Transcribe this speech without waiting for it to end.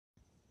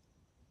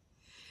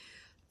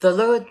The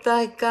Lord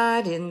thy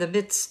God in the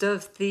midst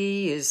of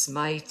thee is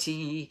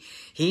mighty.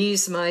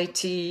 He's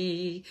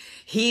mighty.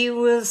 He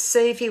will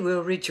save, he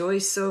will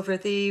rejoice over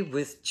thee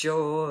with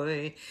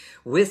joy,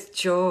 with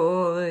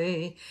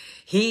joy.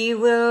 He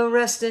will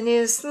rest in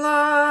his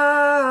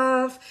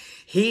love.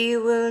 He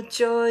will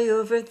joy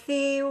over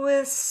thee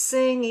with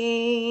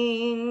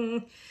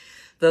singing.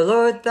 The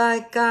Lord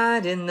thy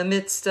God in the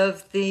midst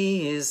of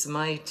thee is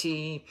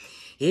mighty,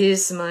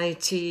 is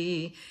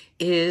mighty,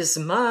 is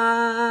mighty.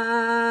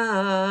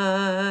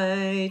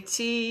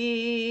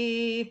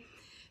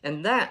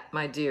 And that,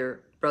 my dear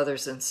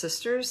brothers and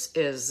sisters,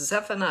 is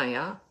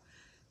Zephaniah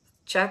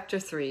chapter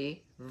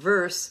 3,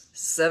 verse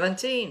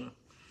 17.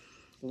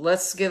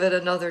 Let's give it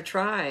another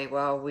try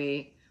while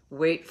we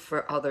wait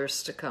for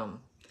others to come.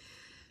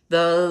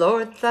 The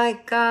Lord thy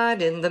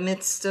God in the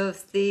midst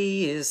of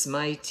thee is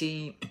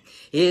mighty,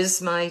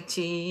 is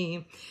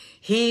mighty.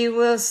 He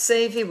will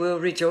save, he will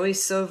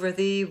rejoice over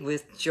thee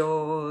with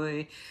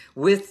joy,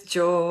 with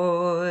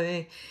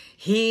joy.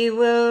 He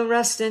will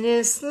rest in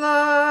his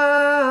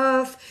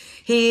love.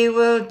 He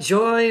will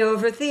joy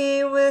over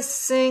thee with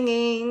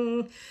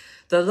singing.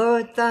 The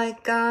Lord thy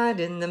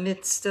God in the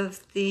midst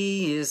of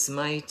thee is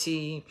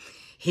mighty.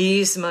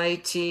 He's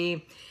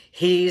mighty.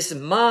 He's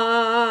mighty.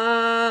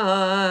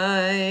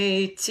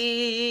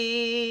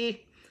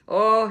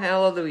 Oh,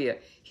 hallelujah.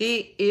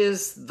 He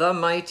is the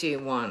mighty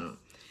one.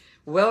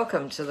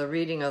 Welcome to the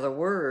reading of the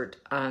Word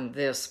on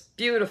this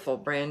beautiful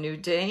brand new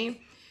day,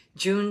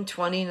 June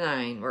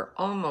 29. We're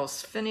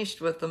almost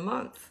finished with the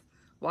month.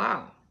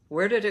 Wow,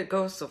 where did it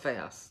go so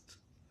fast?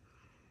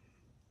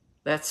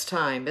 That's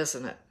time,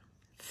 isn't it?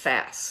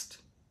 Fast.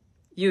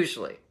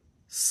 Usually.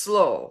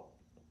 Slow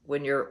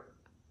when you're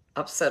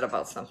upset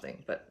about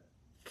something, but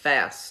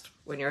fast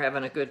when you're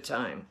having a good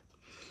time.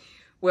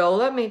 Well,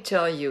 let me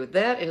tell you,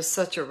 that is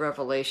such a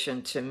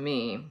revelation to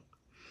me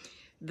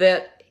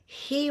that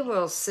he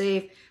will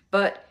save,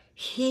 but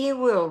he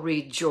will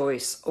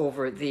rejoice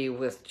over thee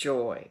with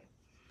joy.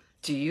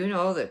 Do you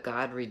know that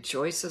God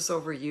rejoices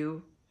over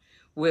you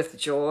with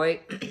joy?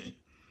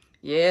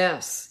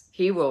 Yes,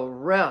 he will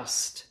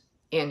rest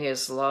in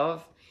his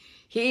love.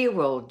 He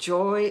will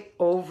joy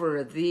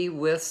over thee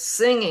with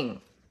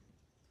singing.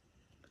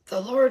 The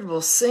Lord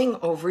will sing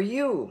over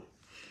you.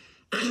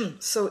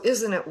 So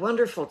isn't it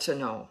wonderful to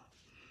know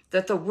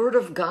that the Word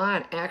of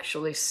God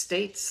actually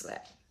states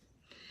that?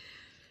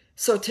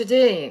 So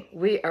today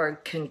we are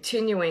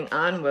continuing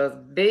on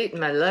with Beit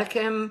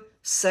Melechem,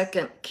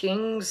 2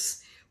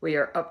 Kings. We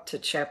are up to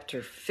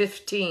chapter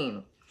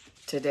 15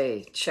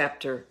 today,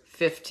 chapter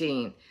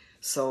 15.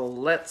 So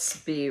let's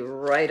be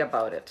right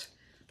about it.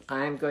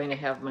 I'm going to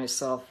have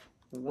myself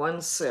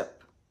one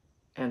sip,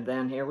 and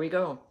then here we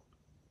go.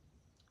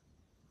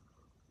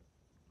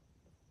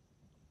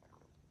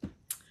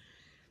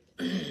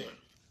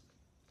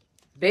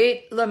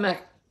 Beit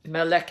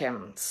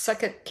Melechem,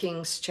 2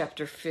 Kings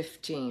chapter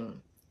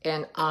 15,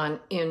 and on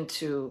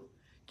into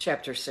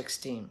chapter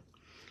 16.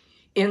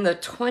 In the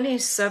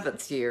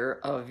 27th year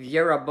of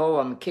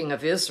Jeroboam, king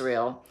of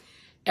Israel,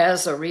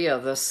 Azariah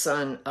the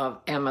son of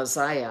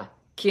Amaziah,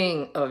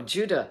 king of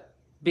Judah,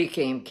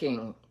 became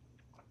king.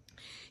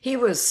 He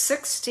was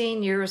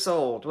 16 years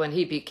old when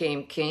he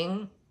became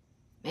king.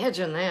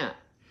 Imagine that.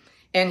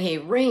 And he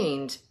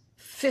reigned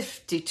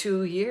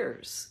 52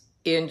 years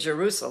in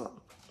Jerusalem.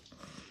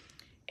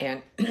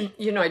 And,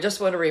 you know, I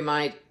just want to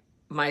remind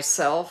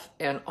myself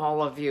and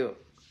all of you,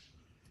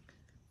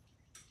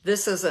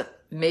 this isn't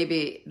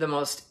maybe the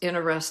most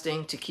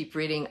interesting to keep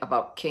reading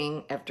about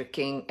king after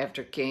king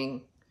after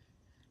king,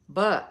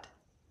 but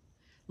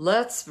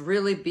let's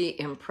really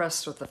be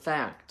impressed with the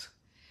fact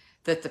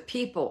that the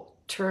people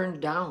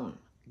turned down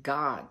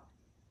God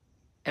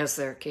as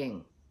their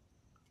king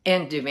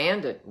and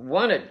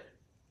wanted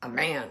a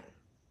man.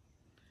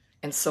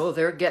 And so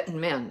they're getting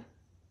men,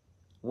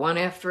 one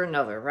after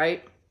another,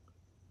 right?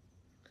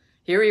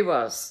 Here he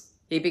was.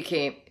 He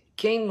became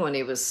king when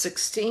he was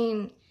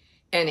 16,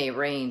 and he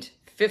reigned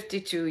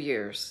 52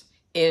 years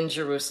in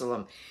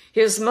Jerusalem.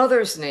 His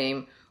mother's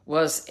name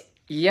was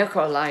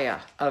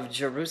Yecholiah of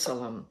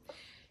Jerusalem,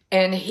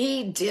 and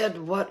he did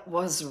what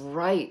was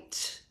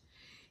right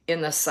in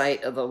the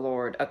sight of the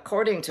Lord,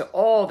 according to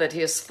all that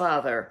his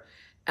father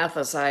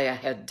Ahaziah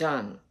had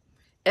done,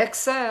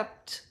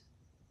 except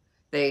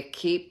they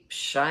keep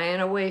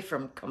shying away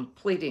from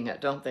completing it,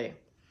 don't they?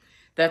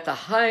 That the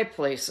high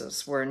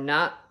places were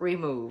not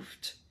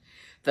removed.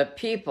 The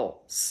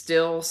people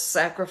still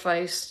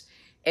sacrificed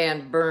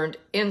and burned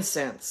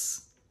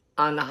incense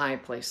on the high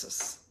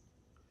places.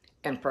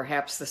 And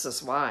perhaps this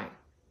is why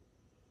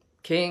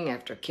king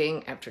after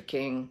king after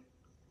king,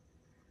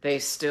 they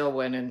still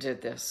went and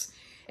did this.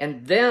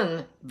 And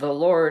then the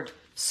Lord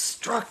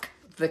struck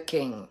the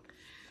king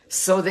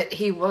so that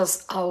he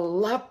was a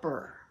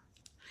leper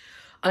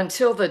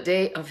until the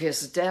day of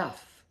his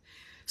death.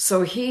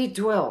 So he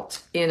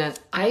dwelt in an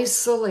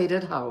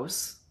isolated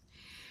house,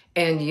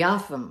 and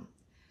Jotham,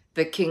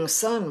 the king's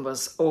son,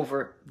 was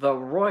over the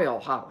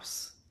royal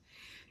house,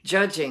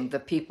 judging the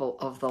people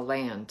of the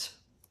land.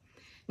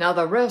 Now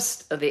the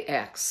rest of the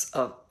acts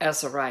of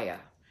Azariah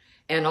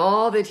and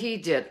all that he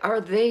did,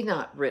 are they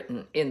not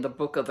written in the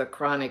book of the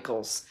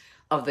Chronicles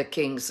of the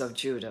kings of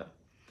Judah?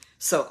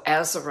 So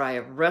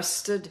Azariah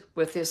rested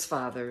with his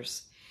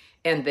fathers,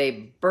 and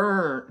they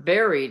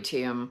buried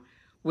him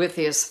with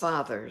his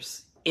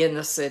fathers in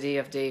the city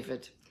of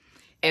David.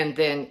 And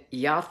then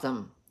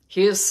Jotham,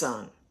 his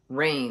son,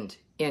 reigned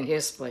in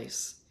his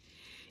place.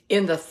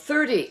 In the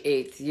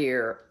 38th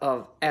year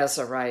of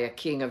Azariah,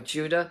 king of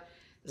Judah,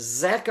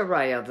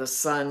 Zechariah, the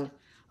son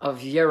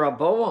of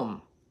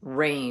Jeroboam,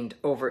 reigned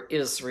over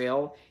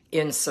Israel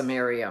in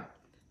Samaria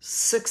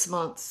 6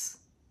 months.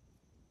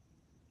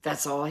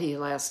 That's all he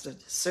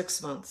lasted,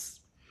 6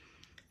 months.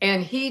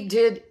 And he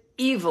did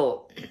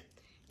evil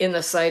in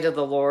the sight of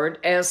the Lord,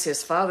 as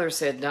his fathers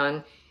had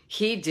done.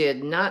 He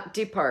did not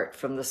depart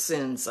from the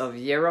sins of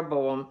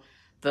Jeroboam,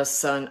 the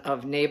son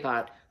of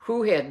Nebat,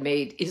 who had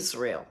made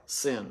Israel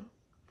sin.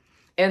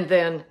 And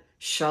then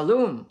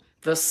Shallum,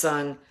 the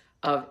son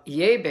of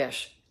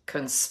Jabesh,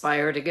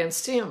 conspired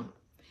against him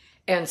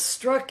and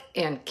struck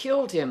and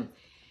killed him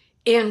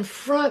in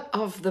front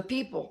of the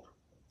people.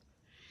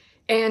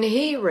 And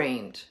he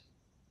reigned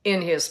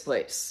in his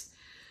place.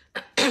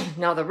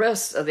 Now the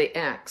rest of the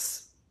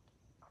acts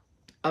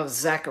of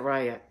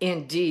Zechariah,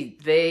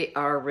 indeed, they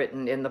are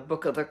written in the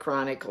book of the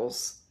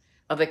Chronicles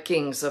of the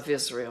kings of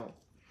Israel.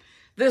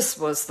 This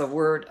was the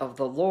word of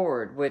the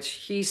Lord, which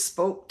he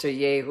spoke to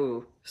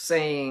Jehu,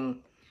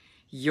 saying,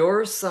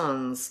 your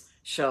sons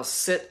shall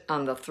sit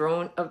on the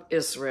throne of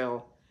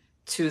Israel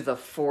to the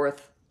 4th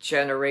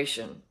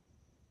generation.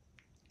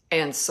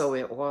 And so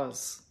it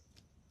was.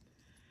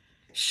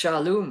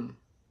 Shallum,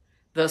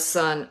 the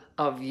son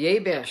of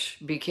Jabesh,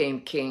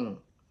 became king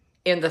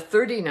in the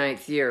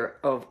 39th year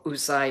of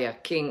Uzziah,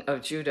 king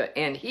of Judah,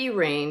 and he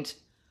reigned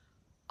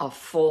a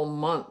full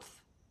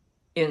month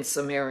in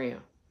Samaria.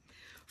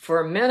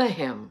 For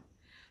Menahem,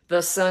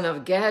 the son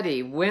of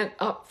Gadi, went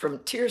up from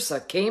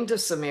Tirzah, came to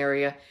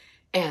Samaria,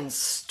 and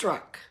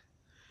struck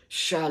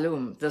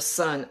Shallum, the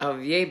son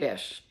of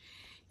Jabesh,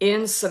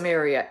 in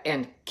Samaria,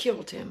 and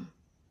killed him.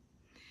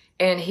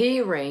 And he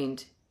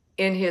reigned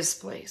in his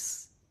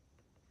place.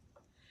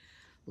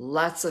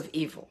 Lots of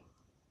evil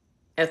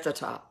at the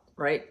top,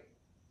 right?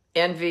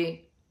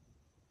 Envy,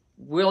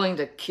 willing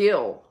to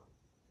kill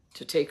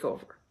to take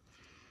over.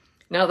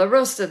 Now the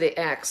rest of the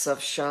acts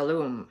of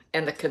Shallum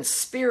and the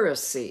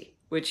conspiracy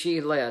which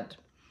he led,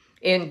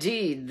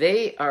 indeed,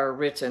 they are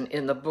written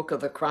in the book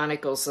of the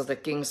Chronicles of the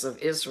kings of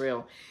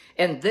Israel.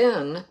 And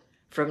then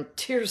from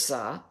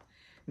Tirzah,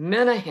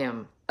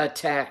 Menahem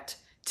attacked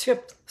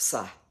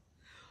Tiphsah,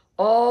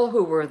 all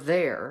who were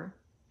there,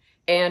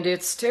 and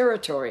its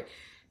territory,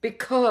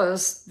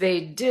 because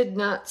they did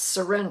not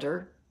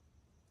surrender.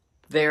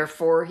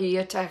 Therefore he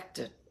attacked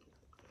it.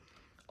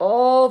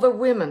 All the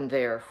women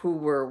there who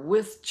were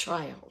with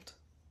child,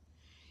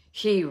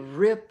 he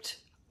ripped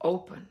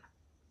open.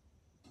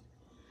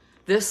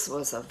 This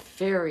was a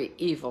very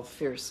evil,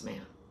 fierce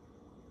man.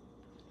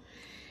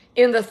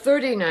 In the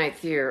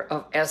 39th year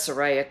of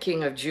Azariah,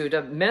 king of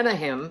Judah,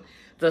 Menahem,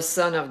 the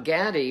son of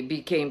Gadi,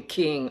 became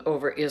king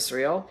over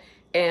Israel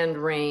and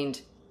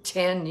reigned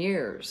 10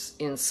 years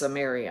in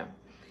Samaria.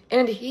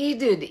 And he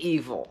did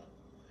evil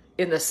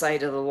in the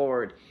sight of the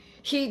Lord.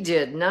 He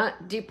did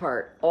not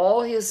depart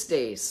all his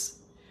days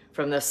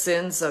from the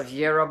sins of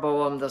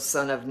Jeroboam, the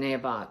son of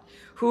Nebat,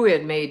 who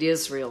had made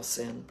Israel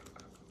sin.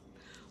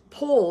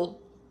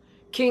 Pul,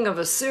 king of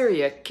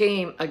Assyria,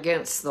 came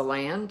against the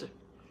land,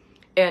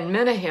 and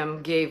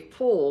Menahem gave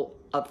Pul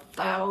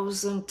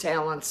 1,000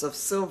 talents of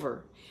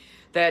silver,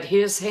 that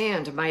his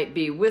hand might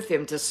be with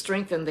him to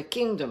strengthen the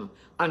kingdom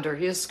under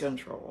his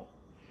control.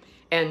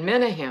 And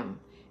Menahem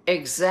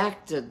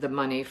exacted the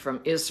money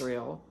from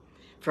Israel,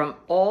 from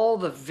all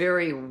the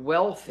very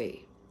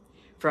wealthy,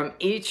 from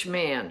each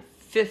man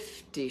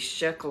 50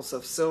 shekels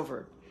of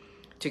silver,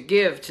 to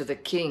give to the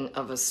king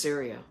of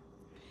Assyria.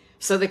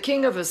 So the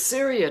king of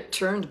Assyria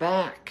turned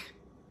back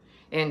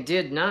and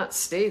did not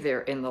stay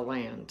there in the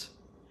land.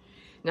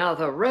 Now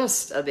the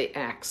rest of the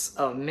acts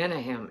of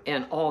Menahem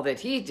and all that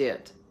he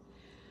did,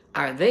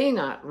 are they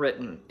not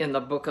written in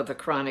the book of the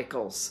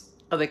Chronicles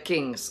of the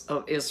kings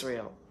of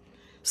Israel?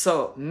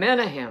 So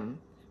Menahem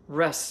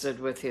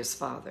rested with his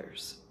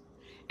fathers.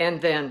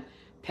 And then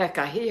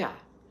Pekahiah,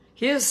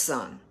 his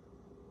son,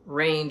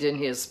 reigned in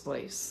his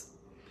place.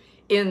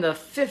 In the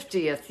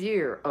 50th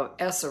year of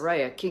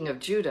Azariah, king of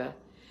Judah,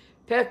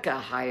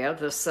 Pekahiah,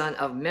 the son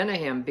of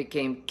Menahem,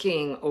 became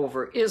king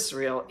over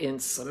Israel in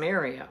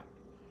Samaria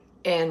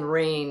and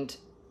reigned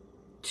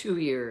 2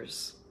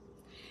 years.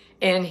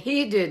 And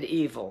he did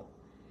evil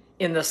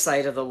in the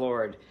sight of the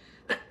Lord.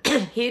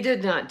 He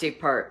did not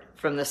depart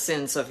from the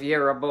sins of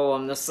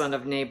Jeroboam, the son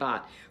of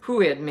Nebat, who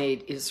had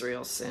made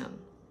Israel sin.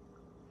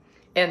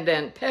 And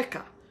then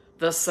Pekah,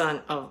 the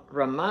son of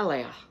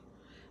Remaliah,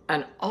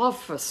 an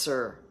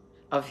officer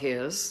of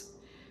his,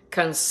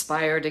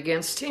 conspired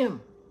against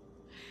him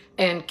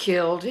and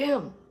killed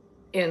him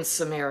in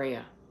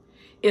Samaria,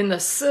 in the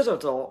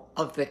citadel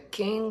of the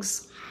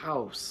king's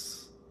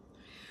house,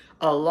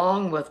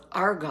 along with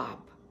Argob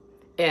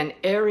and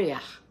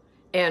Ariah,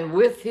 and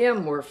with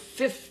him were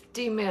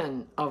 50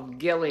 men of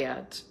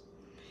Gilead.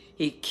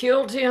 He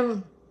killed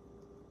him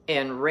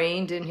and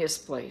reigned in his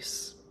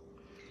place.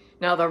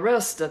 Now the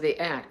rest of the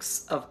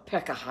acts of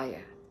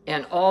Pekahiah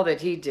and all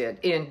that he did,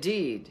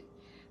 indeed,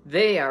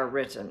 they are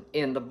written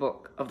in the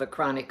book of the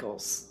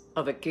Chronicles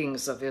of the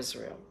kings of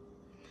Israel.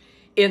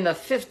 In the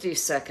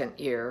 52nd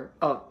year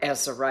of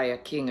Azariah,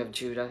 king of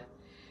Judah,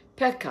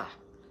 Pekah,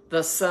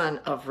 the son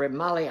of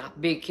Remaliah,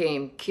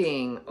 became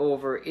king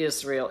over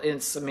Israel in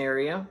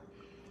Samaria,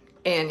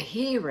 and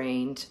he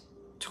reigned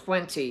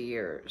 20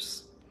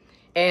 years.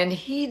 And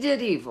he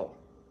did evil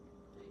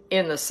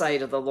in the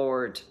sight of the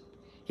Lord.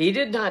 He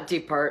did not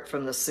depart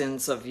from the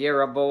sins of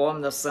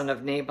Jeroboam, the son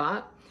of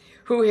Nebat,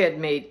 who had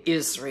made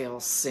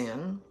Israel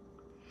sin.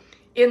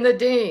 In the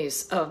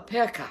days of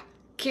Pekah,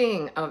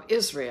 king of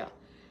Israel,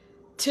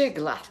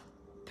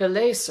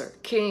 Tiglath-Pileser,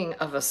 king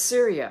of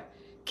Assyria,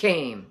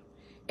 came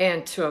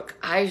and took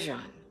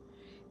Ijon,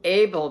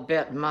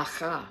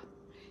 Abel-bet-Maachah,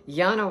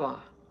 Yanoah,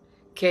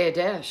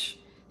 Kadesh,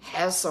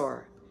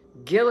 Hazor,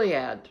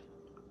 Gilead,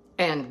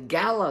 and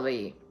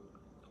Galilee,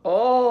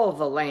 all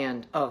the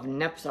land of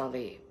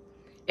Naphtali,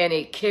 and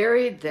he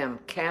carried them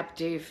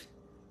captive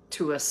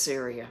to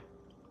Assyria.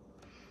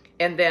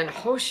 And then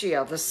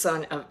Hoshea, the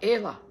son of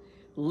Elah,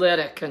 led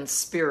a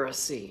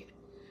conspiracy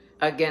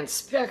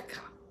against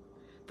Pekah,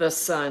 the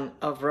son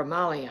of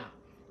Remaliah,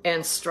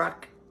 and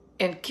struck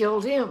and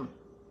killed him.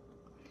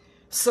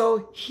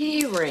 So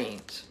he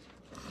reigned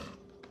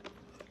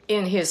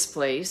in his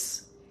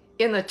place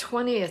in the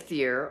 20th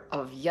year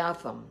of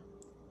Jotham,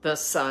 the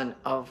son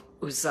of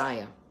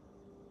Uzziah.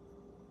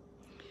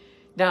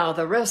 Now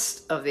the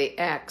rest of the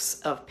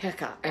acts of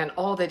Pekah and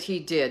all that he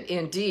did,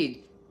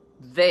 indeed,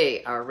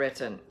 they are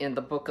written in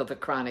the book of the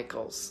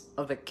Chronicles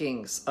of the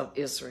kings of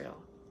Israel.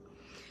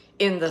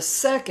 In the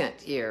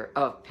 2nd year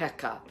of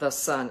Pekah, the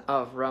son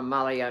of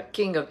Remaliah,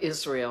 king of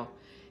Israel,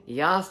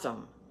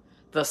 Jotham,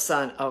 the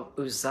son of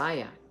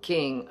Uzziah,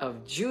 king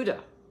of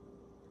Judah,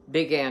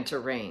 began to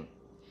reign.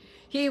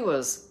 He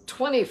was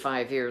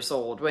 25 years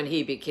old when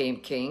he became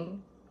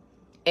king,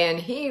 and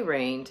he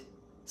reigned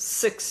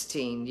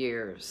 16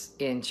 years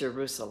in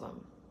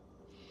Jerusalem.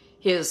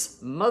 His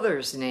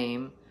mother's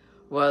name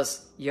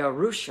was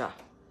Yerusha,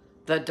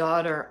 the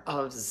daughter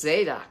of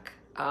Zadok.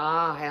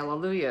 Ah,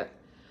 hallelujah.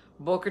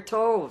 Boker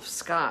Tov,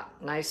 Scott,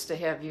 nice to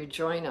have you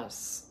join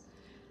us.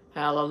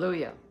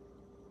 Hallelujah.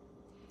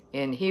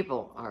 In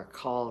Hebrew are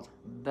called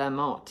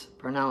Bamot,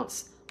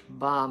 pronounced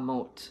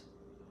Bamot.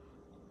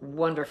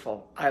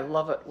 Wonderful. I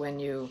love it when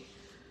you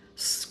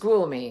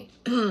school me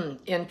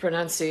in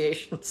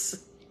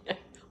pronunciations.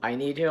 I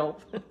need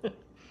help.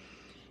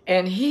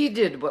 And he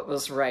did what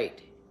was right,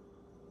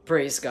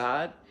 praise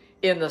God,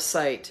 in the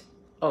sight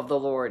of the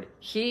Lord.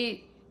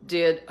 He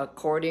did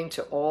according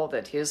to all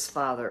that his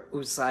father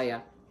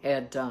Uzziah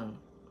had done.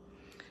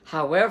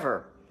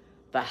 However,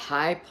 the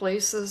high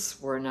places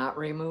were not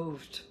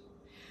removed.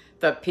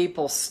 The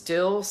people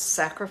still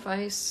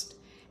sacrificed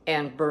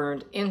and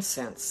burned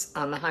incense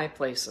on the high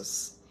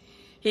places.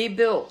 He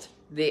built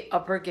the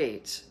upper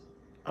gate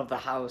of the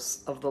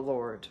house of the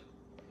Lord.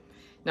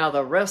 Now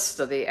the rest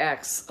of the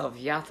acts of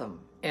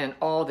Jotham and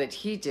all that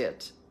he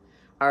did,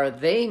 are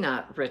they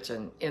not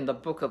written in the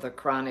book of the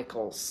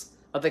Chronicles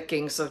of the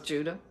kings of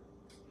Judah?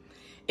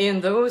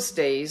 In those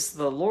days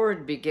the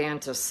Lord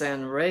began to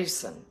send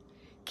Rezin,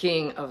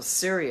 king of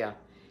Syria,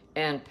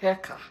 and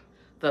Pekah,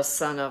 the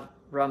son of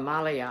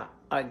Remaliah,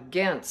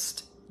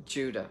 against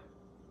Judah.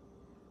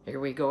 Here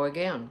we go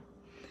again.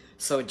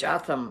 So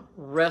Jotham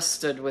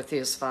rested with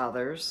his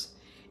fathers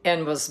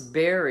and was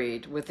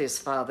buried with his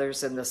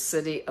fathers in the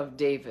city of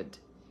David,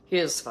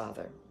 his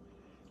father.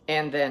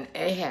 And then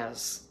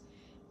Ahaz,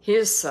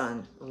 his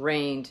son,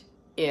 reigned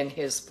in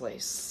his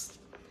place.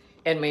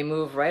 And we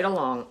move right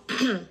along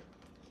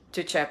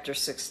to chapter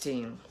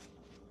 16.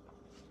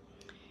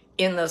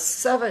 In the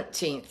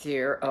 17th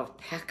year of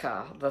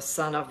Pekah, the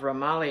son of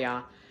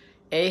Remaliah,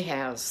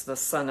 Ahaz, the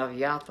son of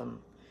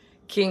Jotham,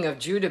 king of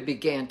Judah,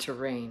 began to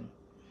reign.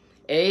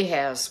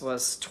 Ahaz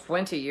was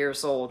 20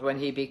 years old when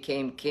he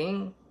became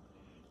king,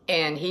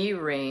 and he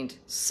reigned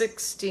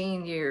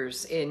 16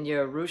 years in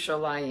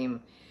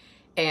Jerusalem,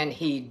 and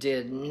he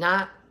did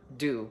not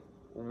do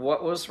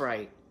what was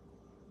right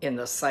in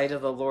the sight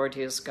of the Lord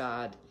his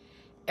God,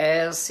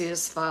 as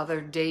his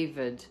father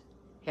David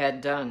had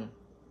done.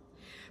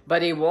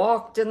 But he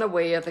walked in the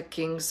way of the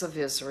kings of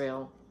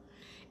Israel.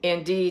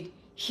 Indeed,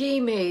 he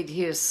made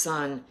his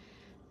son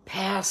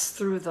pass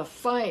through the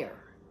fire,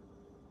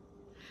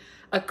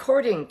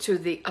 according to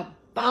the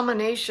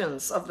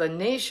abominations of the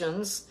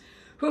nations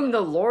whom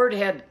the Lord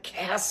had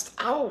cast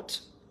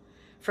out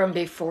from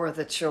before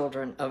the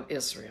children of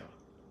Israel.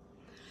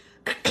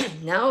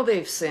 Now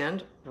they've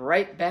sinned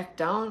right back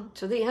down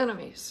to the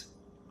enemies.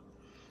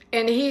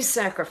 And he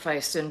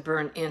sacrificed and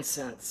burned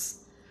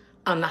incense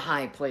on the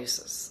high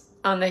places,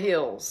 on the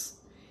hills,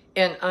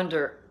 and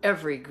under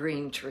every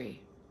green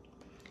tree.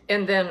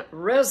 And then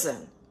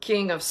Rezin,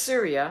 king of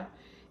Syria,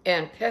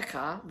 and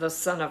Pekah, the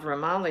son of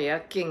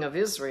Remaliah, king of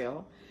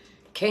Israel,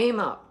 came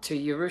up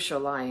to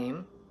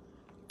Jerusalem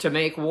to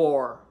make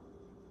war.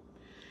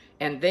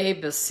 And they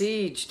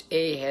besieged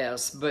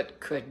Ahaz, but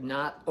could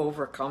not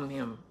overcome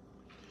him.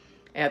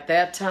 At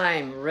that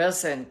time,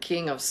 Rezin,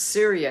 king of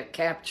Syria,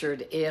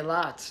 captured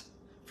Eilat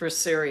for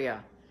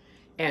Syria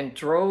and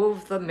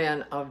drove the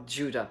men of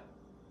Judah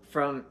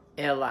from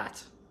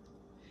Eilat.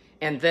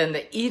 And then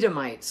the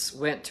Edomites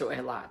went to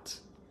Eilat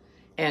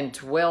and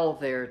dwell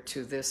there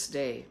to this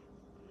day.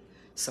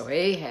 So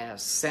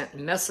Ahaz sent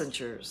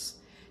messengers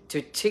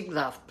to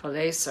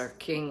Tiglath-Pileser,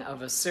 king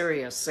of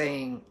Assyria,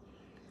 saying,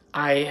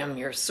 I am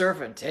your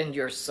servant and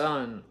your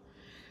son.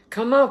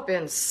 Come up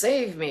and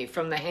save me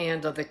from the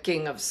hand of the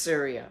king of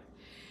Syria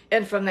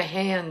and from the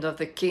hand of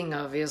the king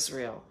of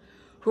Israel,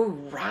 who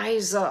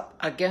rise up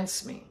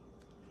against me.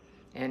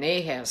 And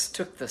Ahaz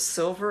took the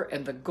silver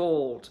and the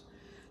gold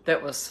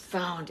that was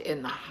found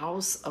in the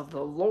house of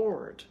the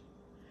Lord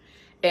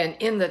and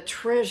in the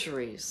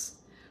treasuries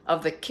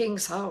of the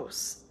king's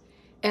house,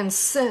 and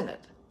sent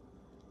it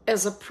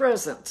as a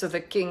present to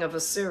the king of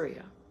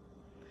Assyria.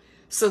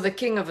 So the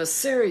king of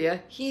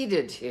Assyria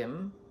heeded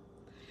him,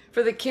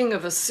 for the king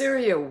of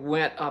Assyria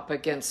went up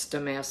against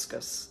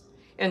Damascus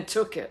and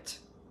took it,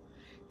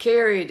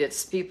 carried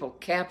its people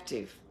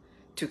captive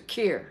to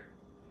Kir,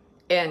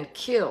 and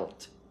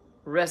killed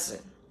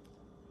Rezin.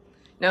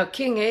 Now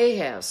King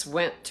Ahaz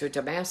went to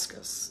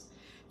Damascus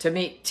to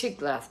meet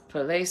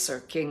Tiglath-Pileser,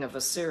 king of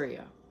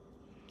Assyria,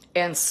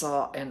 and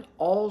saw an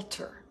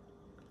altar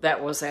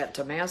that was at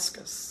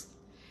Damascus.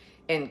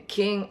 And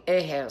King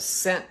Ahaz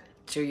sent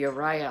to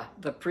Uriah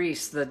the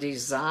priest the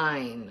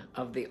design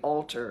of the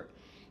altar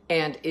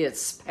and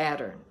its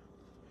pattern,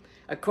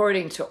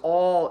 according to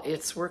all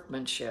its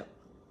workmanship.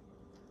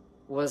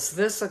 Was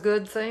this a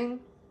good thing,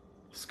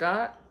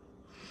 Scott?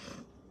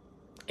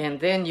 And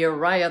then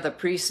Uriah the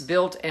priest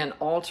built an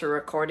altar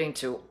according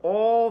to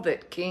all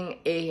that King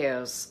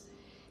Ahaz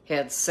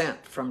had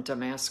sent from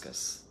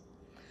Damascus.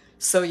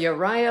 So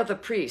Uriah the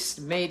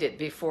priest made it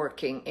before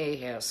King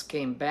Ahaz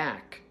came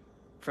back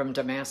from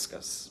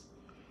Damascus.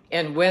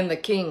 And when the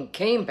king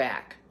came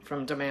back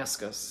from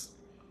Damascus,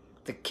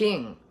 the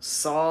king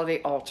saw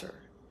the altar,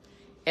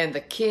 and the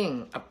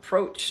king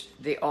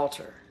approached the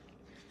altar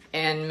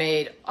and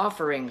made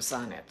offerings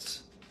on it.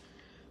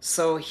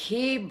 So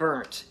he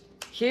burnt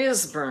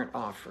his burnt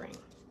offering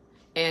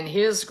and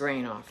his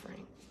grain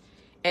offering,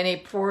 and he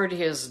poured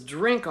his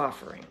drink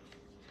offering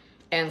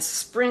and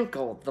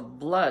sprinkled the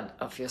blood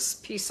of his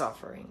peace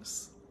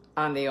offerings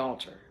on the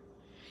altar.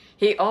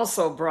 He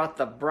also brought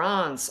the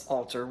bronze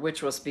altar,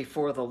 which was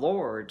before the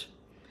Lord,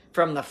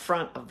 from the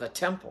front of the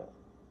temple,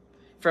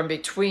 from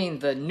between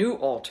the new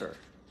altar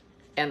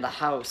and the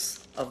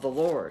house of the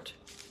Lord,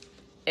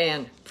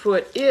 and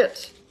put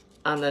it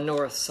on the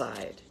north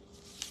side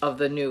of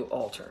the new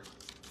altar.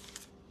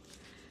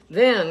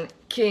 Then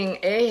King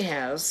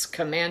Ahaz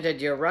commanded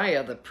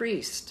Uriah the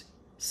priest,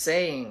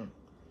 saying,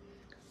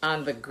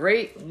 on the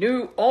great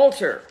new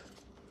altar,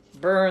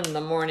 burn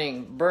the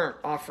morning burnt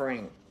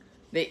offering,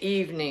 the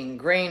evening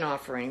grain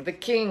offering, the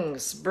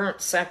king's burnt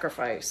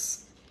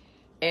sacrifice,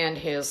 and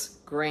his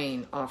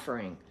grain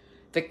offering.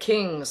 The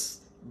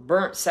king's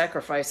burnt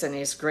sacrifice and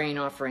his grain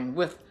offering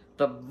with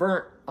the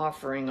burnt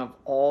offering of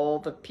all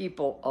the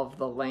people of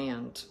the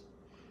land,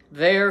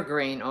 their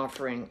grain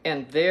offering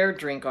and their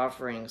drink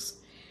offerings,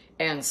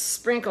 and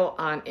sprinkle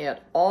on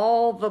it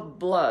all the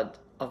blood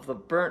of the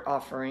burnt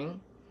offering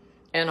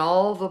and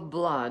all the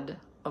blood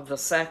of the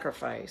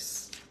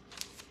sacrifice.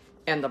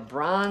 And the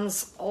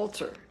bronze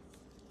altar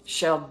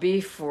shall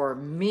be for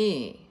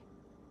me.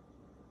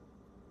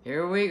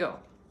 Here we go.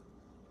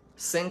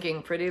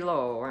 Sinking pretty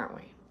low, aren't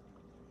we?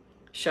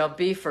 Shall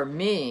be for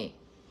me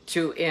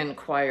to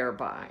inquire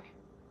by.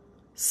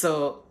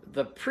 So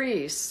the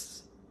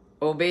priests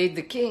obeyed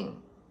the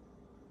king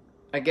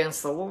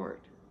against the Lord.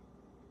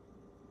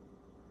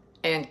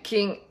 And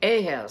King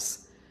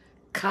Ahaz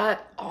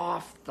cut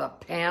off the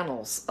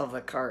panels of the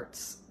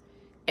carts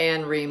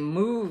and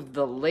removed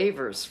the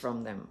lavers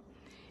from them.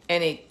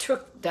 And he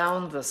took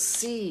down the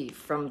sea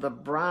from the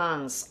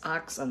bronze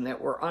oxen that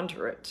were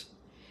under it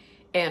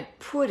and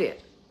put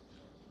it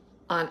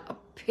on a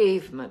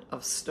pavement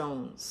of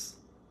stones.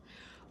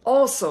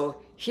 Also,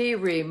 he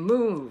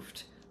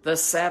removed the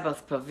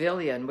Sabbath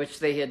pavilion which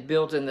they had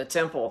built in the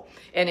temple,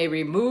 and he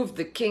removed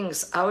the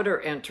king's outer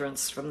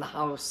entrance from the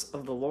house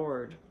of the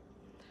Lord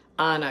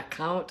on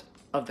account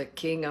of the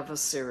king of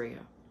Assyria.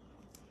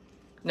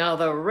 Now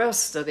the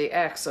rest of the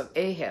acts of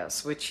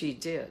Ahaz which he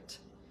did,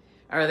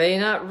 are they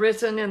not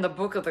written in the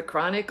book of the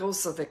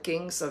Chronicles of the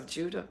kings of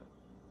Judah?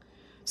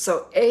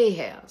 So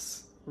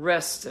Ahaz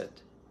rested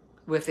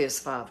with his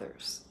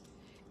fathers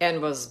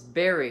and was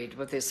buried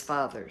with his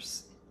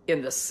fathers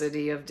in the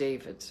city of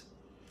David.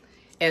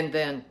 And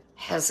then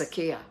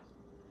Hezekiah,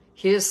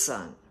 his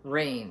son,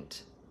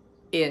 reigned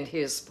in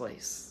his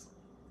place.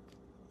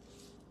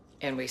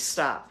 And we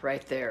stop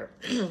right there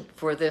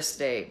for this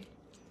day.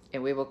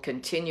 And we will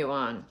continue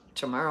on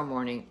tomorrow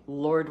morning,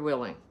 Lord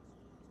willing,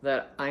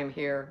 that I'm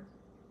here,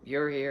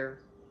 you're here.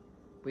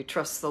 We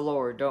trust the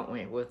Lord, don't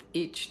we, with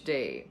each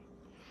day.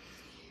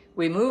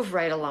 We move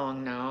right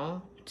along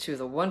now to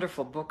the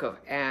wonderful book of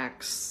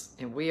Acts,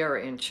 and we are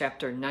in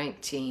chapter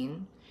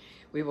 19.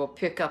 We will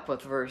pick up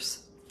with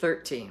verse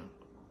 13.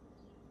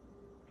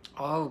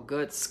 Oh,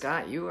 good,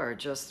 Scott. You are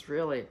just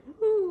really,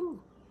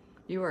 woo,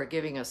 you are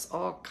giving us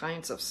all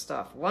kinds of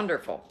stuff.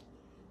 Wonderful.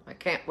 I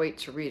can't wait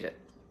to read it.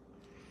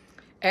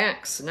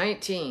 Acts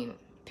 19,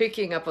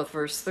 picking up with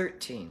verse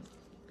 13.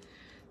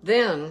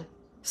 Then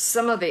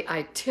some of the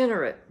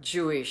itinerant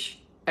Jewish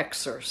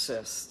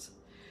exorcists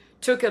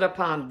took it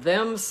upon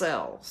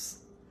themselves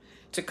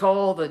to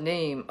call the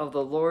name of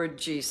the Lord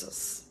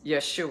Jesus,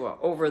 Yeshua,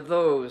 over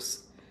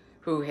those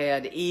who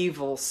had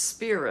evil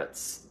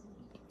spirits,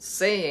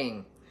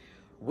 saying,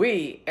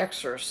 "We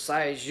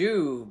exorcise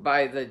you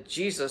by the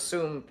Jesus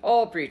whom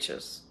Paul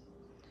preaches."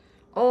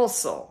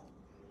 Also,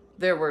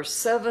 there were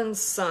 7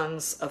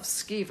 sons of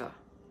Sceva,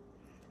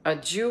 a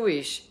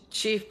Jewish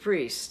chief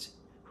priest,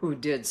 who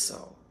did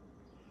so.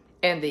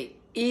 And the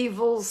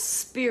evil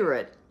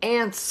spirit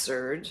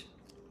answered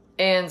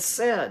and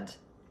said,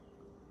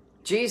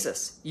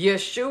 "Jesus,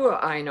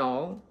 Yeshua I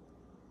know,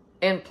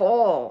 and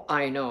Paul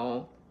I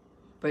know,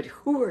 but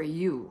who are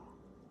you?"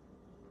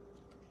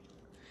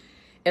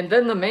 And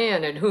then the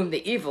man in whom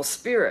the evil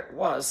spirit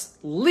was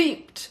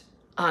leaped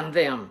on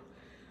them,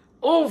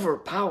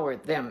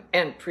 overpowered them,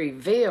 and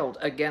prevailed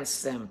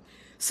against them,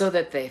 so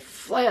that they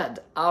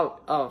fled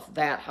out of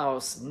that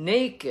house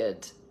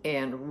naked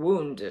and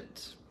wounded.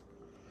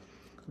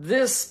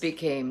 This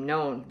became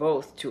known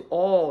both to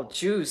all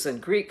Jews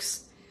and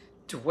Greeks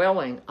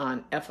dwelling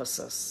on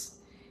Ephesus,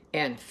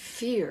 and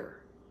fear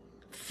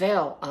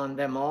fell on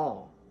them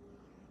all.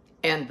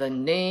 And the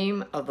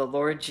name of the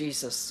Lord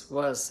Jesus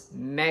was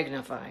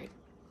magnified.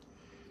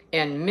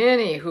 And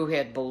many who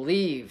had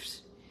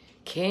believed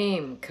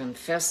came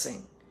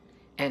confessing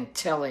and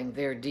telling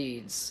their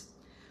deeds.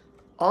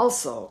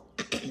 Also,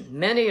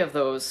 many of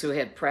those who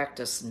had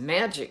practiced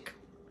magic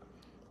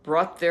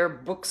brought their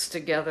books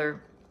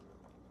together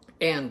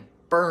and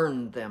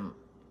burned them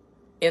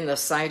in the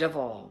sight of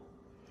all.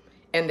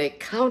 And they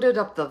counted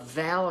up the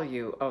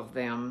value of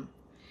them,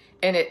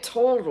 and it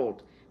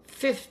totaled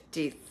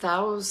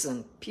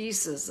 50,000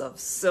 pieces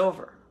of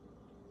silver.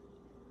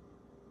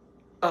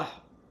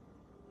 Oh,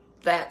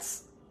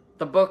 that's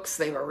the books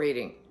they were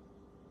reading.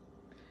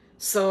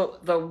 So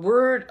the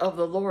word of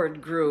the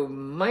Lord grew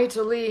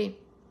mightily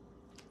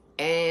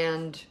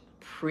and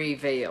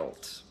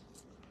prevailed.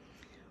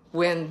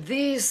 When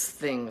these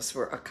things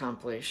were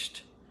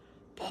accomplished,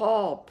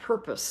 Paul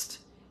purposed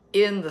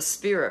in the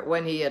Spirit,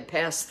 when he had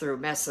passed through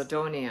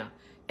Macedonia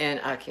and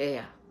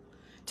Achaia,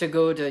 to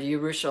go to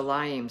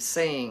Jerusalem,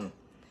 saying,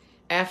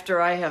 "After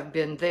I have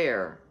been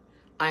there,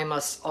 I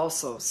must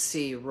also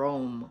see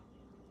Rome."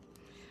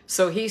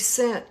 So he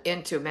sent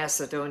into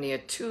Macedonia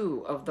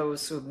 2 of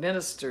those who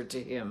ministered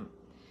to him,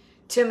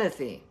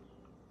 Timothy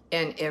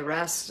and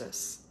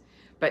Erastus,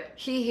 but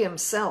he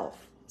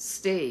himself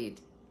stayed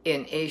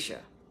in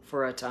Asia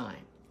for a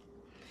time.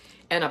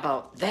 And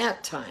about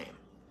that time,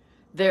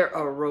 there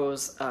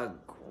arose a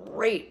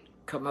great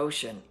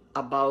commotion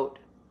about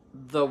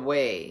the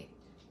way,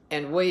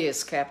 and way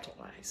is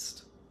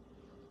capitalized.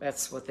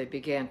 That's what they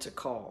began to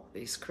call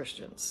these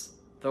Christians,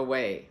 the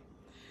way.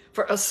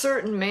 For a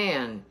certain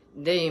man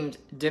named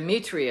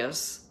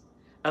Demetrius,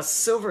 a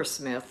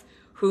silversmith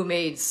who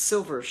made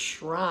silver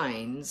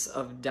shrines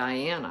of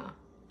Diana,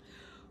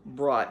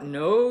 brought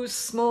no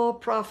small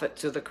profit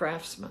to the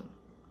craftsmen.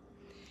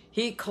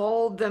 He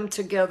called them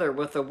together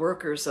with the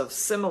workers of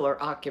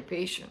similar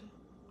occupation,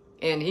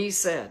 and he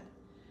said,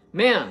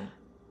 "Men,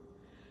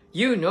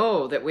 you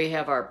know that we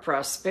have our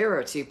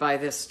prosperity by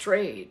this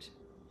trade.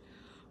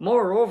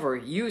 Moreover,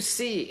 you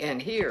see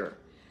and hear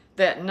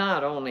that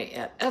not only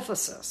at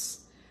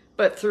Ephesus,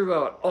 but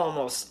throughout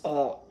almost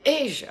all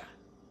Asia,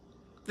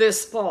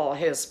 this Paul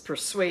has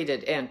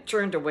persuaded and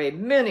turned away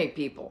many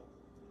people,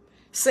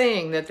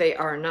 saying that they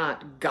are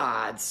not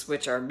gods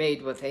which are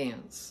made with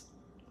hands.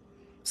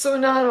 So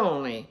not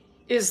only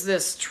is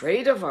this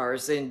trade of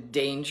ours in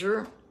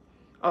danger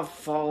of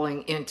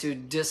falling into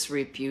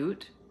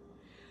disrepute,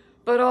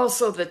 but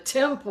also the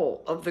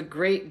temple of the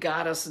great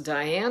goddess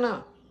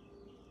Diana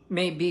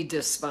may be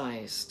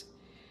despised,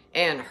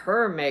 and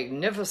her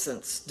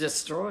magnificence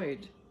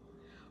destroyed,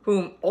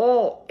 whom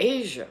all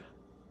Asia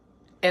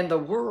and the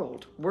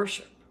world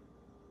worship."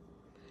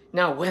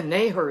 Now when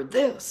they heard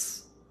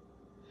this,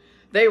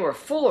 they were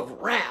full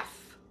of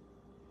wrath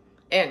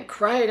and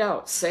cried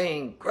out,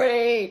 saying,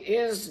 "Great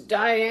is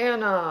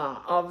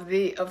Diana of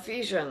the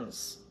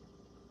Ephesians."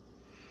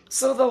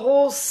 So the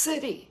whole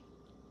city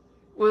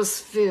was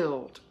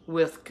filled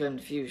with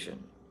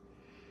confusion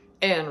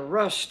and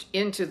rushed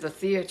into the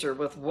theater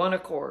with one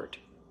accord,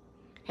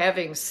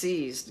 having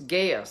seized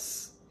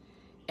Gaius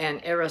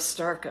and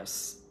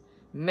Aristarchus,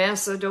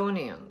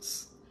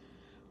 Macedonians,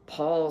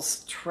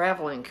 Paul's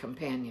traveling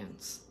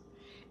companions.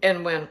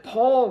 And when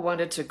Paul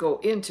wanted to go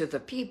into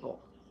the people,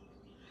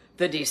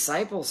 the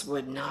disciples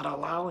would not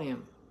allow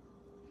him.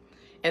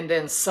 And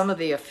then some of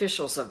the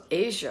officials of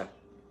Asia,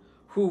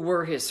 who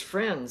were his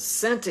friends,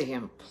 sent to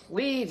him,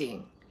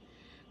 pleading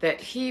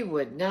that he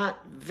would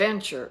not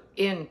venture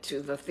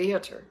into the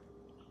theater.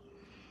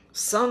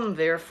 Some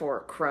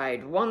therefore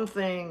cried one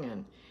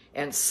thing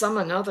and some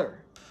another,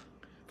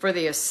 for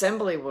the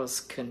assembly was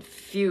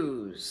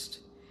confused,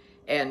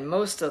 and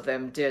most of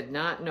them did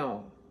not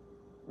know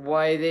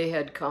why they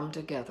had come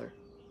together.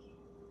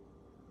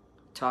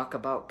 Talk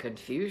about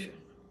confusion.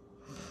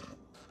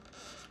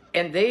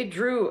 And they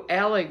drew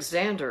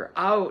Alexander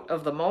out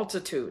of the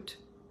multitude,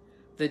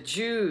 the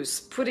Jews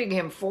putting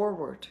him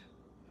forward.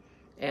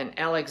 And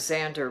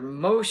Alexander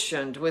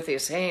motioned with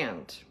his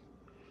hand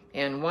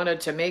and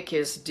wanted to make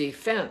his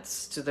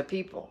defense to the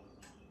people.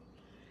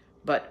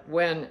 But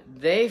when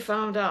they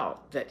found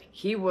out that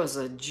he was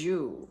a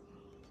Jew,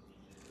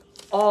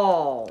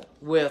 all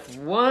with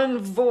one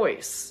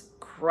voice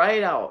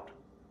cried out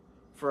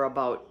for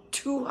about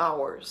 2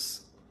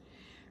 hours,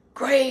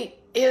 "Great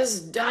is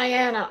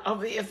Diana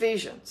of the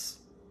Ephesians!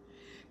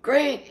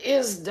 Great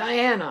is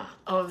Diana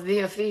of the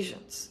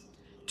Ephesians!"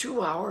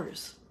 2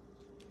 hours.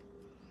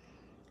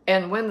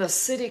 And when the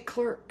city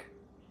clerk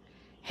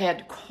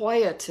had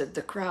quieted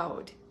the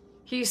crowd,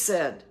 he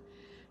said,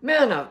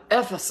 "Men of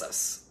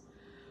Ephesus,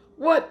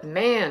 what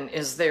man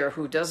is there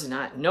who does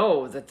not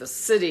know that the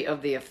city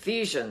of the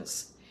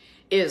Ephesians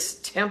is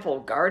temple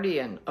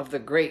guardian of the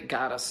great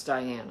goddess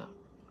Diana,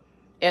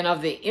 and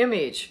of the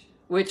image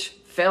which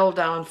fell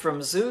down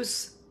from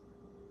Zeus?"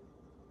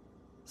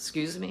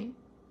 Excuse me?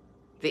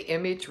 The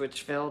image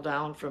which fell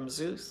down from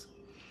Zeus?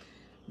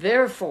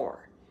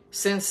 "Therefore,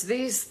 since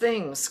these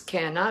things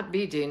cannot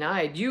be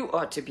denied, you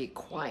ought to be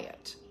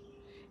quiet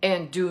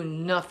and do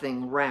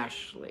nothing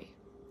rashly.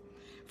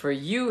 For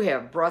you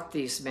have brought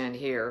these men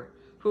here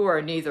who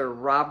are neither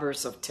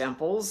robbers of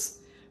temples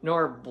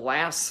nor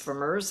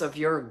blasphemers of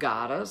your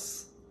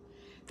goddess.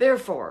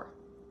 Therefore,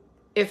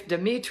 if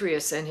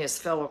Demetrius and his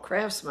fellow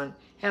craftsmen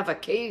have a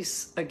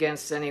case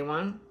against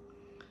anyone,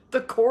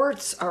 the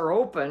courts are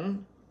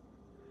open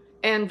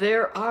and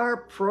there are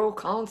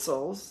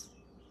proconsuls.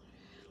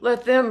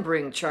 Let them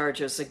bring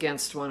charges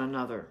against one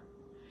another.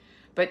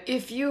 But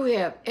if you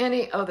have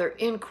any other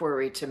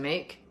inquiry to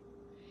make,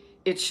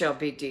 it shall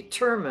be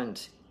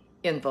determined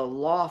in the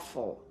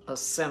lawful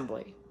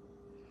assembly.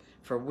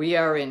 For we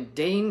are in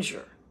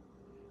danger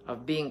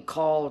of being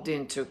called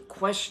into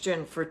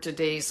question for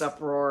today's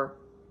uproar,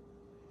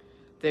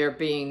 there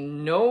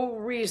being no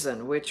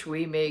reason which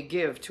we may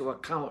give to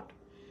account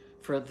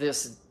for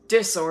this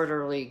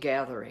disorderly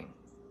gathering."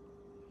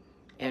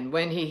 And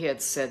when he had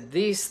said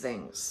these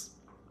things,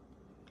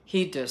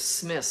 he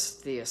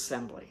dismissed the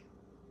assembly.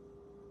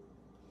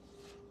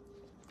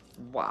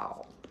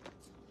 Wow.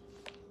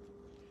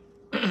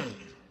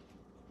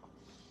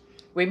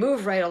 We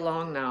move right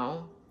along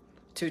now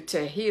to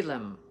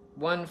Tehillim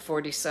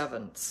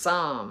 147,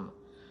 Psalm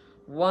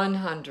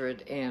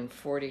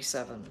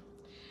 147.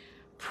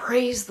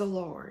 Praise the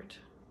Lord,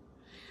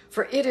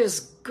 for it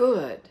is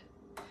good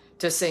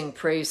to sing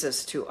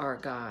praises to our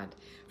God,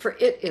 for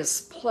it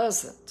is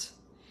pleasant,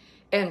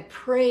 and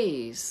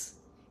praise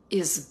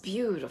is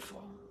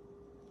beautiful.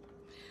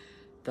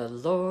 The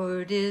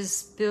Lord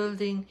is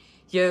building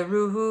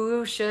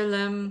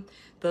Jerusalem.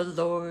 The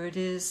Lord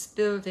is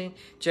building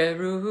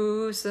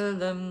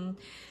Jerusalem,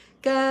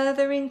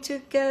 gathering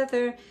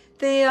together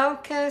the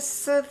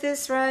outcasts of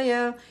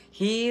Israel,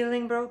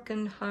 healing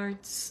broken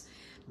hearts,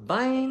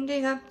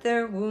 binding up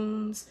their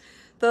wounds.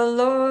 The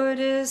Lord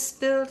is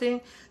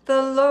building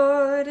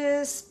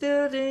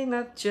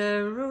up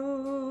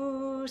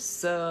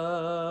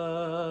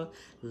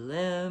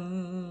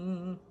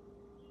Jerusalem.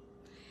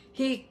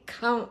 He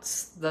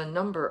counts the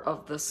number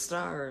of the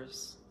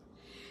stars.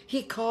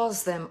 He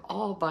calls them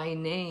all by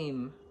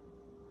name.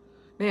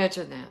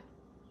 Imagine that.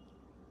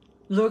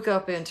 Look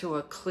up into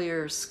a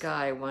clear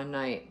sky one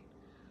night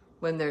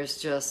when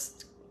there's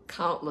just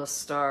countless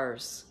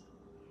stars.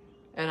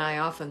 And I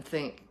often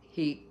think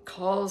he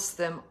calls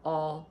them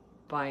all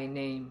by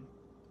name.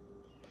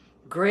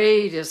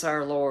 Great is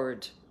our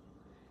Lord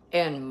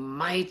and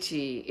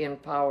mighty in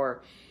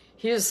power.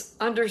 His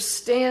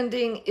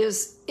understanding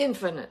is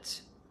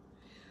infinite.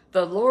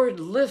 The Lord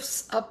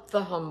lifts up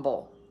the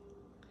humble.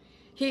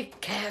 He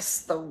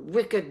casts the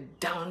wicked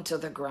down to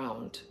the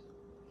ground.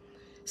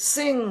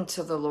 Sing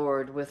to the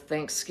Lord with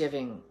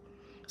thanksgiving.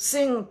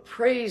 Sing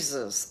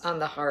praises on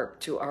the harp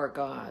to our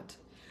God,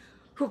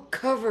 who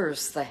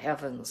covers the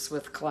heavens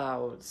with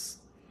clouds,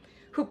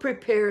 who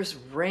prepares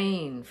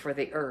rain for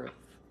the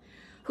earth,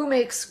 who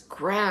makes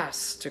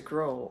grass to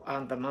grow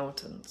on the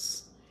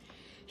mountains.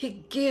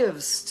 He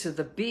gives to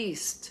the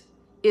beast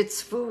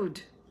its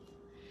food,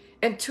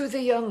 and to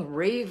the young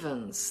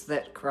ravens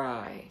that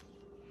cry.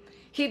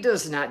 He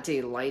does not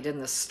delight in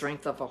the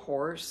strength of a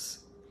horse.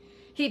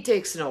 He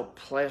takes no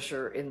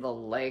pleasure in the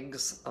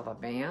legs of a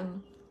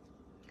man.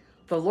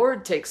 The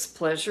Lord takes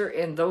pleasure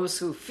in those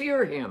who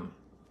fear him,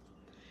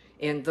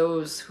 in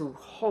those who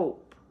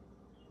hope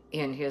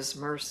in his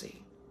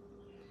mercy.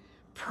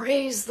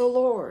 Praise the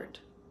Lord,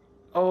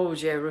 O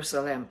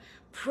Jerusalem.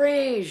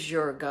 Praise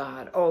your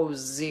God, O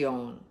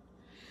Zion.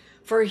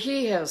 For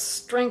he has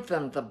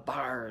strengthened the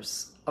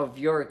bars of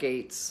your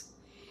gates.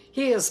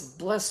 He has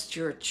blessed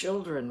your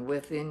children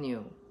within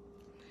you.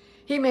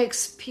 He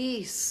makes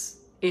peace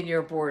in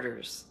your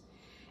borders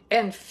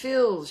and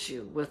fills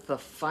you with the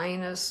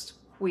finest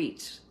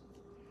wheat.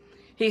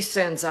 He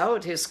sends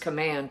out his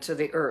command to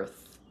the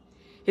earth.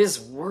 His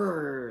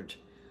word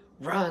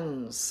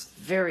runs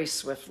very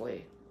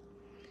swiftly.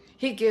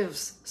 He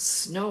gives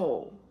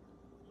snow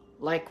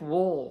like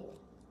wool.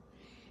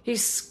 He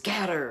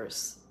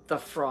scatters the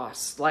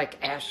frost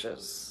like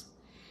ashes.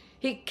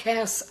 He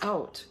casts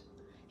out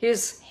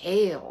his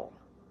hail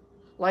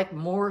like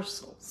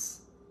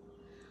morsels.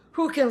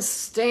 Who can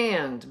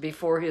stand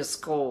before his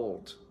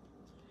cold?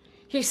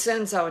 He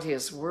sends out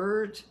his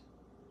word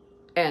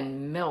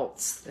and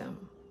melts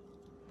them.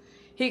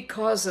 He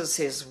causes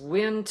his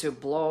wind to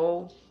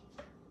blow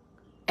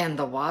and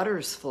the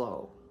waters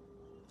flow.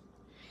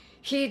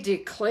 He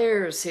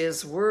declares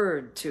his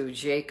word to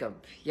Jacob,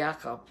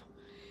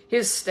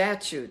 his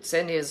statutes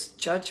and his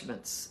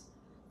judgments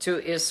to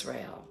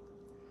Israel.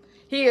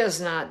 He has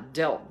not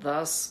dealt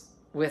thus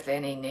with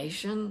any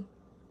nation.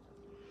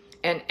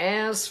 And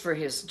as for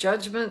his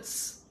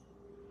judgments,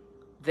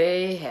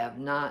 they have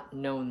not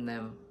known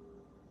them.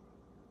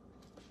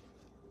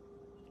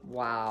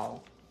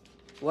 Wow,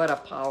 what a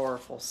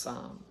powerful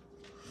psalm.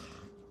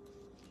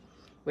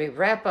 We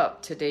wrap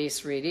up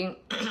today's reading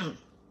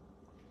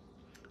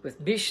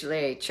with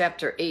Mishle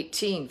chapter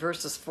 18,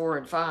 verses 4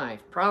 and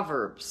 5.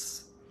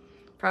 Proverbs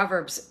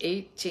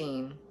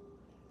 18,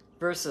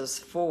 verses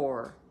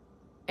 4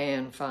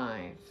 and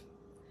 5.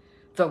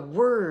 The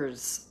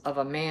words of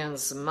a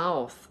man's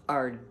mouth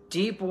are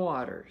deep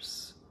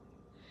waters.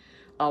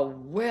 A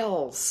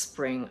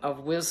wellspring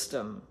of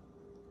wisdom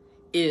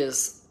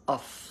is a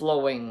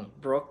flowing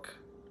brook.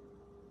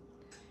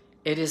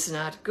 It is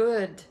not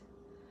good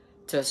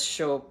to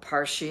show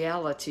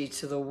partiality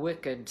to the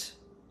wicked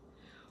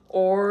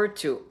or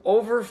to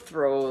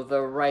overthrow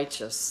the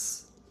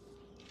righteous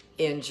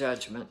in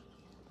judgment.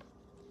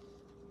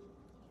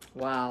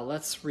 Wow,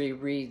 let's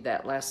reread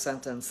that last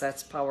sentence.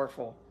 That's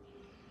powerful.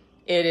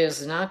 It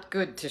is not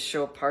good to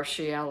show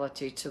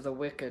partiality to the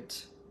wicked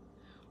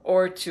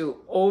or to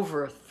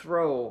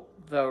overthrow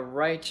the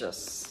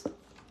righteous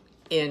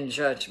in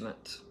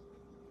judgment.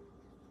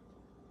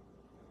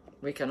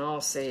 We can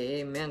all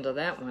say amen to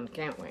that one,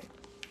 can't we?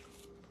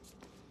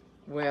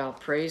 Well,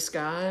 praise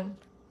God.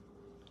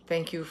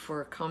 Thank you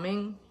for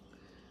coming.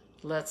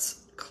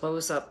 Let's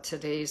close up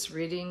today's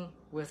reading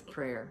with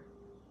prayer.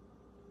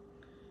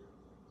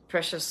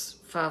 Precious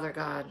Father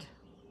God,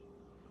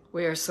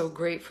 we are so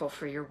grateful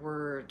for your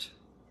word.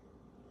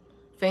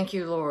 Thank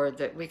you, Lord,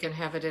 that we can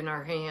have it in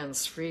our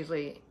hands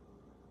freely.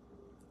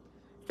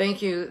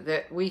 Thank you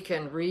that we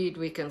can read,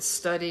 we can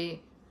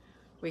study,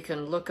 we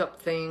can look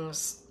up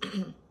things.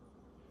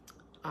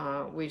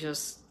 We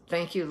just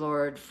thank you,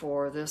 Lord,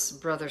 for this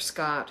brother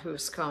Scott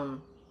who's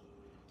come,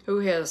 who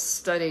has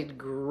studied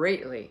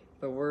greatly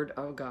the Word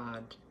of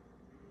God,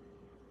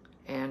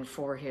 and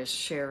for his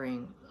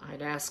sharing.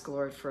 I'd ask,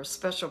 Lord, for a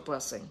special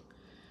blessing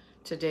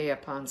today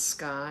upon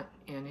Scott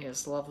and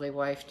his lovely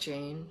wife,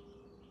 Jane.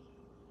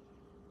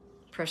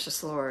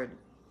 Precious Lord,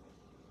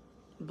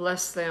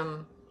 bless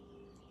them.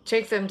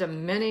 Take them to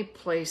many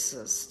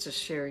places to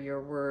share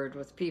your word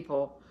with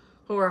people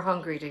who are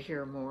hungry to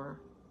hear more.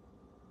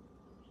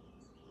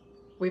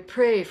 We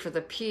pray for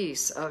the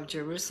peace of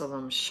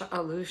Jerusalem,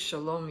 Sha'alu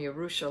Shalom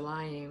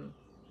Yerushalayim.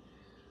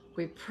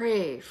 We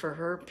pray for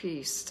her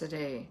peace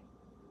today.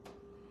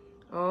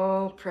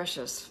 Oh,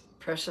 precious,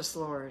 precious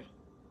Lord,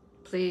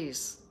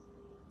 please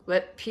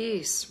let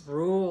peace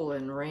rule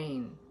and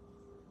reign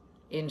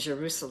in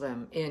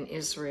Jerusalem, in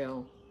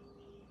Israel.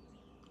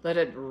 Let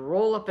it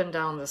roll up and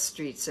down the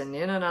streets and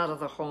in and out of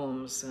the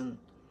homes,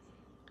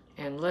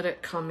 and let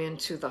it come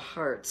into the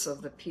hearts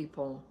of the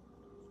people.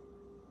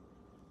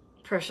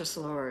 Precious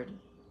Lord,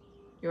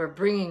 you are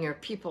bringing your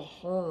people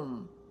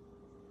home,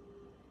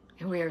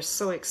 and we are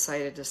so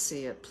excited to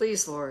see it.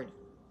 Please, Lord,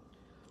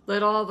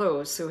 let all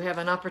those who have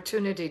an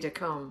opportunity to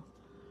come,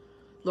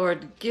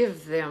 Lord,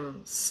 give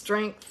them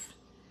strength,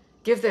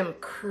 give them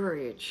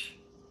courage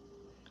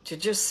to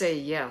just say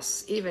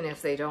yes, even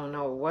if they don't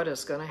know what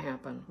is going to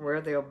happen,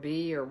 where they'll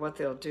be or what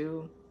they'll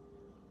do.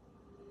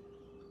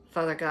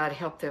 Father God,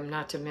 help them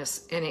not to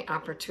miss any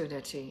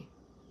opportunity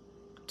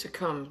to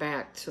come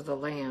back to the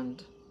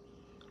land,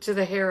 to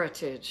the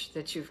heritage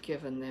that you've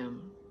given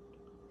them.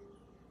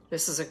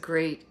 This is a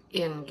great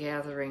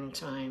ingathering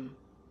time,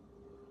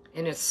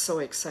 and it's so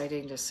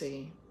exciting to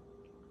see.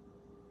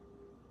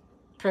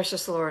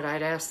 Precious Lord,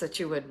 I'd ask that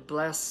you would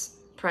bless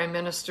Prime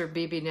Minister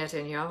Bibi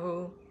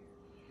Netanyahu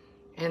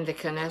and the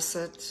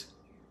Knesset.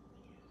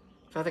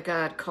 Father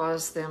God,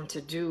 cause them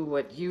to do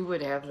what you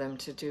would have them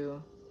to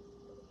do.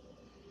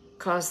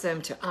 Cause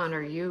them to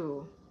honor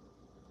you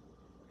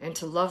and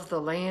to love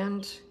the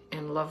land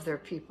and love their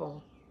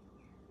people.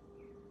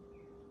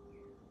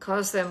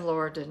 Cause them,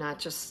 Lord, to not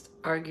just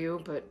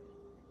argue, but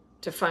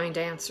to find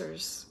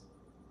answers.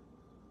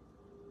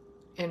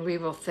 And we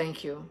will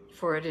thank you,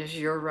 for it is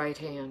your right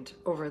hand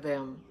over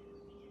them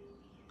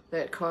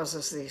that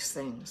causes these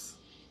things.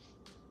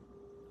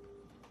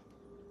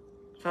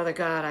 Father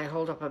God, I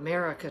hold up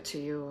America to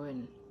you,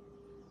 and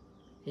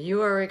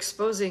you are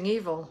exposing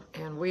evil,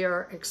 and we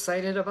are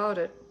excited about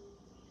it.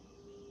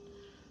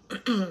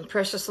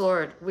 Precious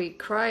Lord, we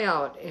cry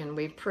out and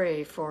we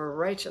pray for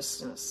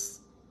righteousness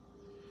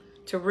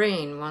to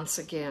reign once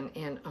again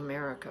in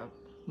America,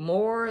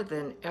 more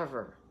than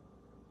ever,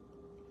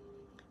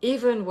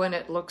 even when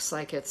it looks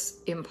like it's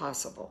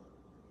impossible.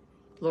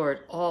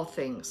 Lord, all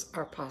things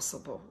are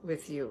possible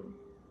with you.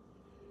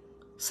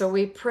 So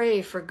we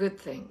pray for good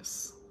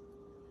things.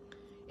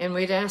 And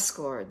we'd ask,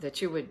 Lord,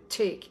 that you would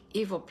take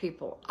evil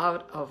people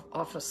out of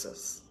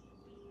offices,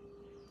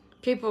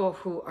 people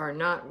who are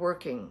not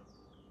working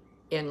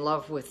in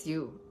love with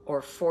you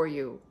or for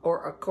you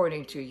or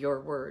according to your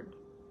word,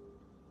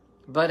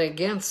 but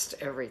against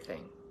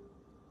everything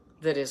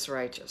that is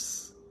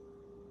righteous.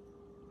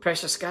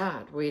 Precious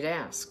God, we'd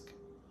ask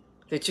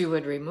that you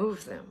would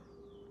remove them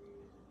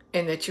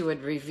and that you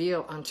would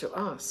reveal unto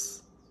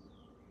us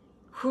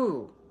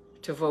who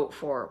to vote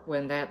for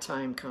when that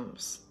time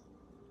comes.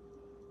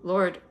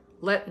 Lord,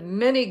 let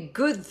many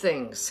good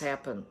things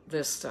happen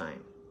this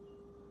time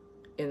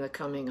in the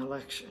coming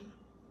election.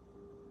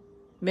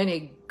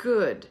 Many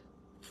good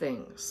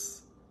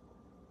things.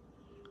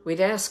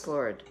 We'd ask,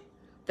 Lord,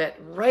 that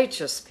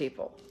righteous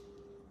people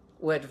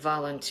would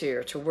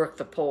volunteer to work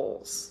the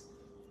polls,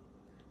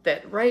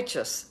 that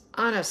righteous,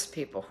 honest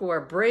people who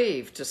are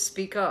brave to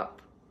speak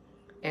up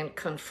and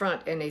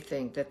confront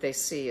anything that they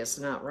see as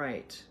not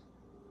right,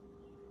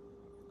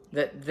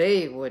 that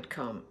they would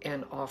come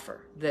and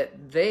offer,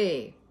 that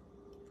they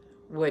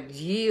would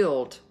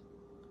yield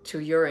to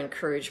your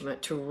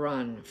encouragement to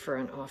run for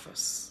an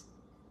office.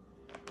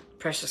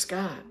 Precious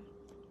God,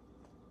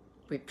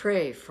 we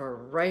pray for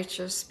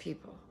righteous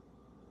people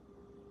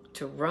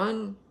to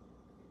run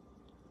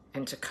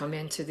and to come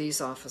into these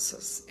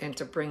offices and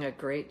to bring a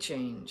great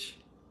change.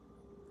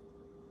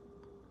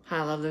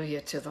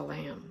 Hallelujah to the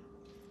Lamb.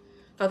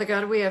 Father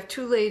God, we have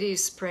two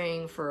ladies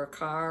praying for a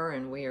car,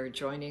 and we are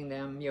joining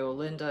them.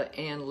 Yolinda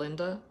and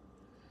Linda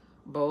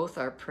both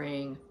are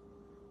praying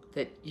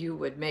that you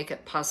would make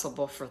it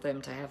possible for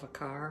them to have a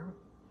car.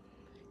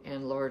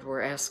 And Lord,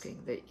 we're asking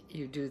that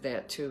you do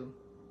that too.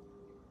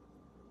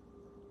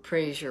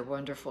 Praise your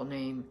wonderful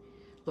name.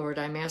 Lord,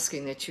 I'm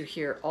asking that you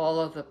hear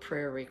all of the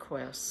prayer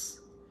requests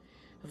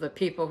of the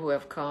people who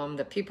have come,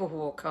 the people who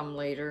will come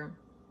later,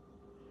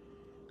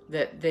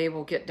 that they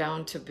will get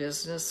down to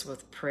business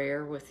with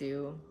prayer with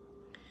you,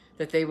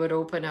 that they would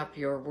open up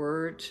your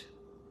word,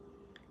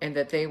 and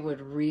that they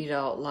would read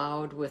out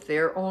loud with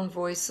their own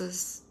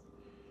voices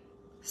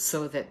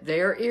so that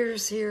their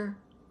ears hear,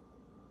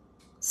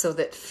 so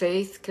that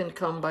faith can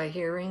come by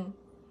hearing,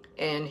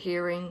 and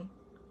hearing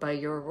by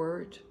your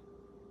word.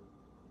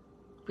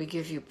 We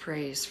give you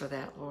praise for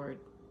that, Lord.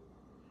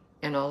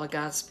 And all of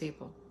God's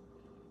people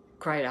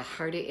cried a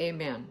hearty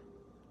amen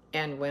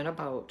and went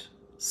about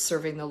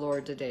serving the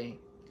Lord today.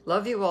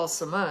 Love you all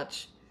so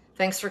much.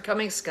 Thanks for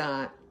coming,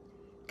 Scott.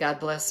 God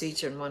bless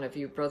each and one of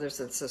you, brothers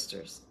and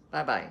sisters.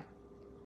 Bye-bye.